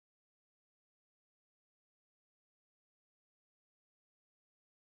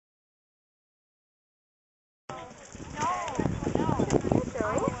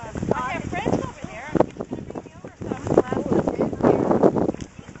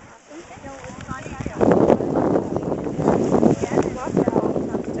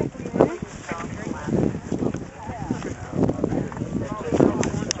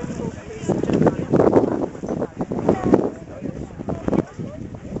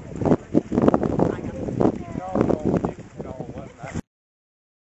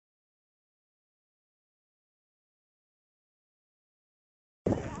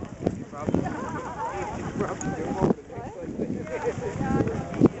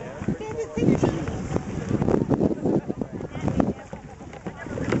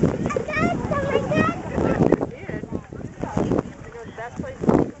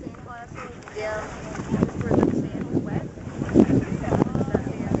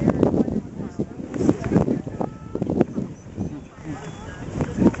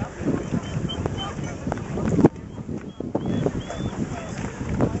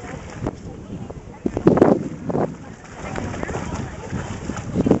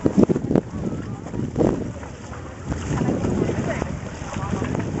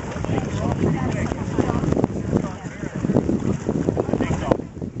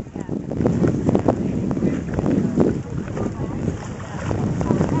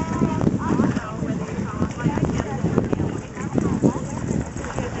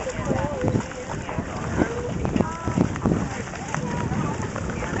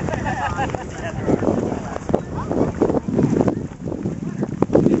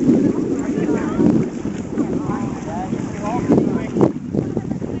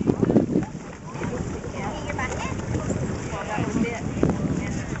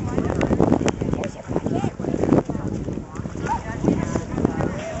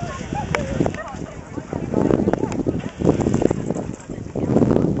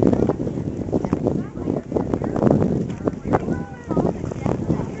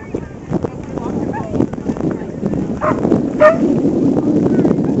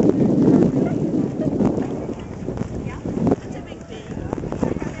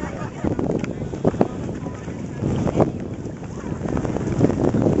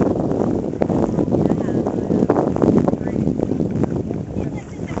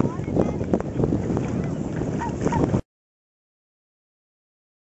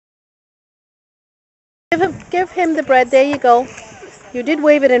Give him the bread. There you go. You did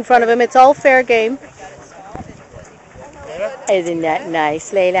wave it in front of him. It's all fair game. Isn't that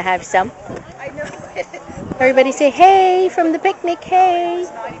nice? Layla, have some. Everybody say hey from the picnic. Hey.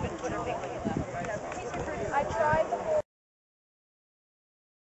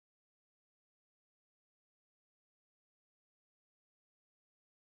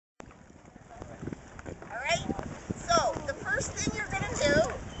 Alright, so the first thing you're going to do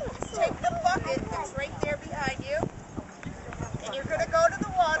is take the bucket that's right there behind you, and you're going to go to the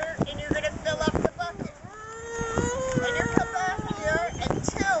water and you're going to fill up the bucket. Then you come back here, and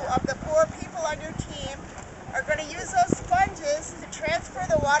 2 of the 4 people on your team are going to use those sponges to transfer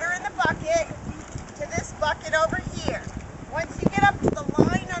the water in the bucket to this bucket over here. Once you get up to the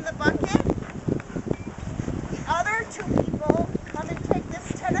line on the bucket, the other 2 people come and take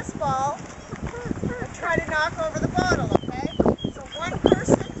this tennis ball and try to knock over the bottle, okay? So one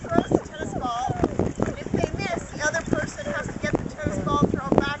person throws the tennis ball, and if they miss, the other person has to get the tennis ball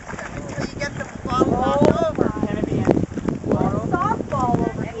thrown back to them until you get the bottle knocked over. Softball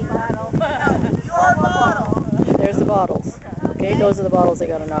over here. Your bottle. There's the bottles. Okay, those are the bottles they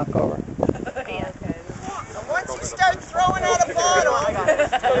got to knock over. So once you start throwing out a bottle,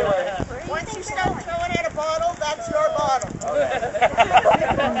 that's your bottle.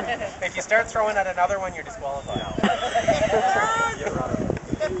 If you start throwing at another one, you're disqualified.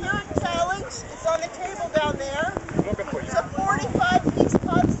 The third challenge is on the table down there. It's a 45-piece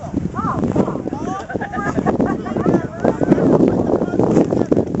puzzle.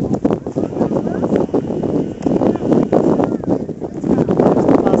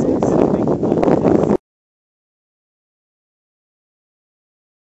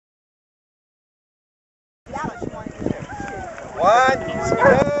 One, two,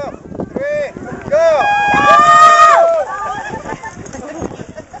 3, go!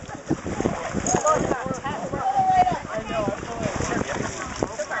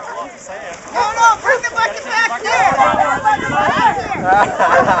 No, bring the bucket back here!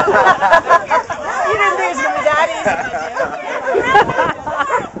 You didn't think it was going to be that easy.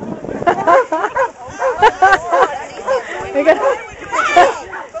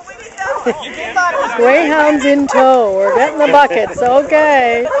 Greyhound's in tow. We're getting the buckets.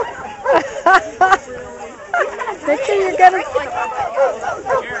 Okay. Make sure you're getting.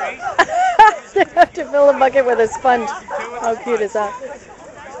 fill the bucket with a sponge. How cute is that?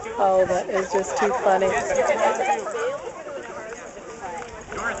 Oh, that is just too funny.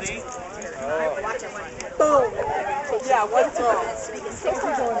 Dorothy. Boom. Yeah, one throw.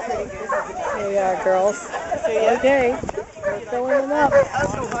 Here we are, girls. Okay, we're filling them up.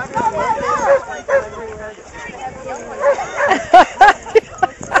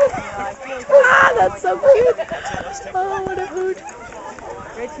 Ah, that's so cute. Oh, what a hoot.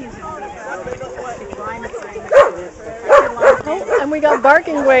 Oh, and we got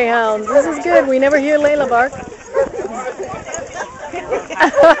barking greyhounds. This is good. We never hear Layla bark.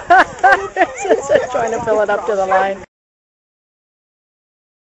 Just trying to fill it up to the line.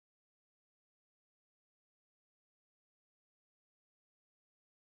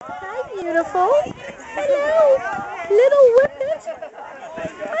 Hi, beautiful. Hello, little whippet.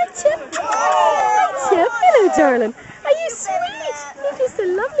 Hi, Chip. Hi, Chip. Hello, darling. Are you sweet? You're just a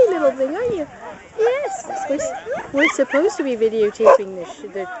lovely little thing, aren't you? Yes. We're supposed to be videotaping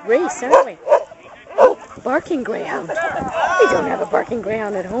the race, aren't we? Oh, barking greyhound. We don't have a barking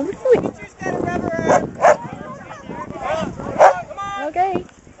greyhound at home, do we? Okay.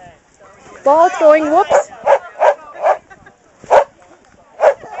 Ball throwing, whoops.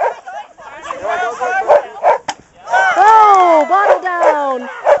 Oh, bottle down.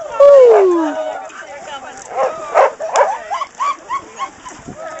 Woo.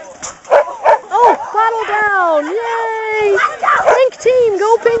 Oh, bottle down. Yay. Pink team,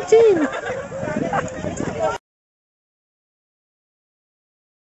 go pink team.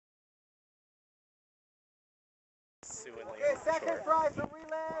 Okay, second prize for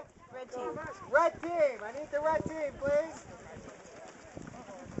relay. Red team. Red team. I need the red team, please.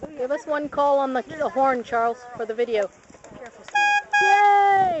 Give us one call on the horn, Charles, for the video.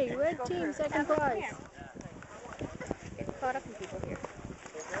 Yay! Red team, second prize. Get caught up in people here.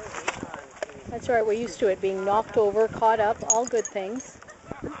 That's right, we're used to it being knocked over, caught up, all good things.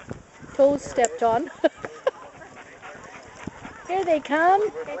 Toes stepped on. Here they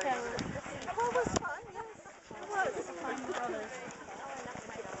come.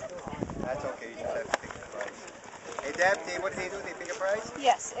 That's okay. You just have to pick a prize. Hey, Deb, what do they do? They pick a prize?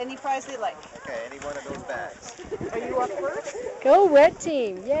 Yes, any prize they like. Okay, any one of those bags. Are you up first? Go red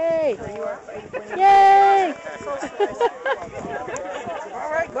team, yay! Yay! All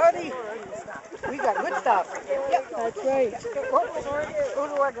right, buddy. We got good stuff. Yep. That's right. Who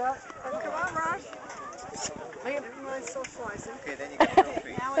do I got? Come on, Raj. I am socializing. Okay, then you got the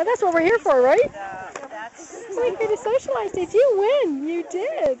trophy. But that's what we're here for, right? That's We're here to socialize. Did you win? You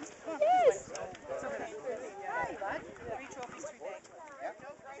did. Yes.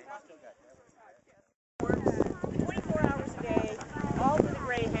 24 hours a day, all for the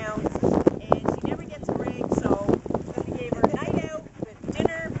Greyhounds, and she never gets a break, so we gave her a night out with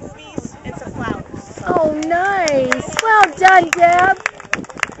dinner, movies, and some flowers. Oh, nice. Well done, Deb.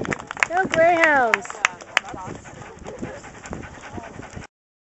 Go Greyhounds.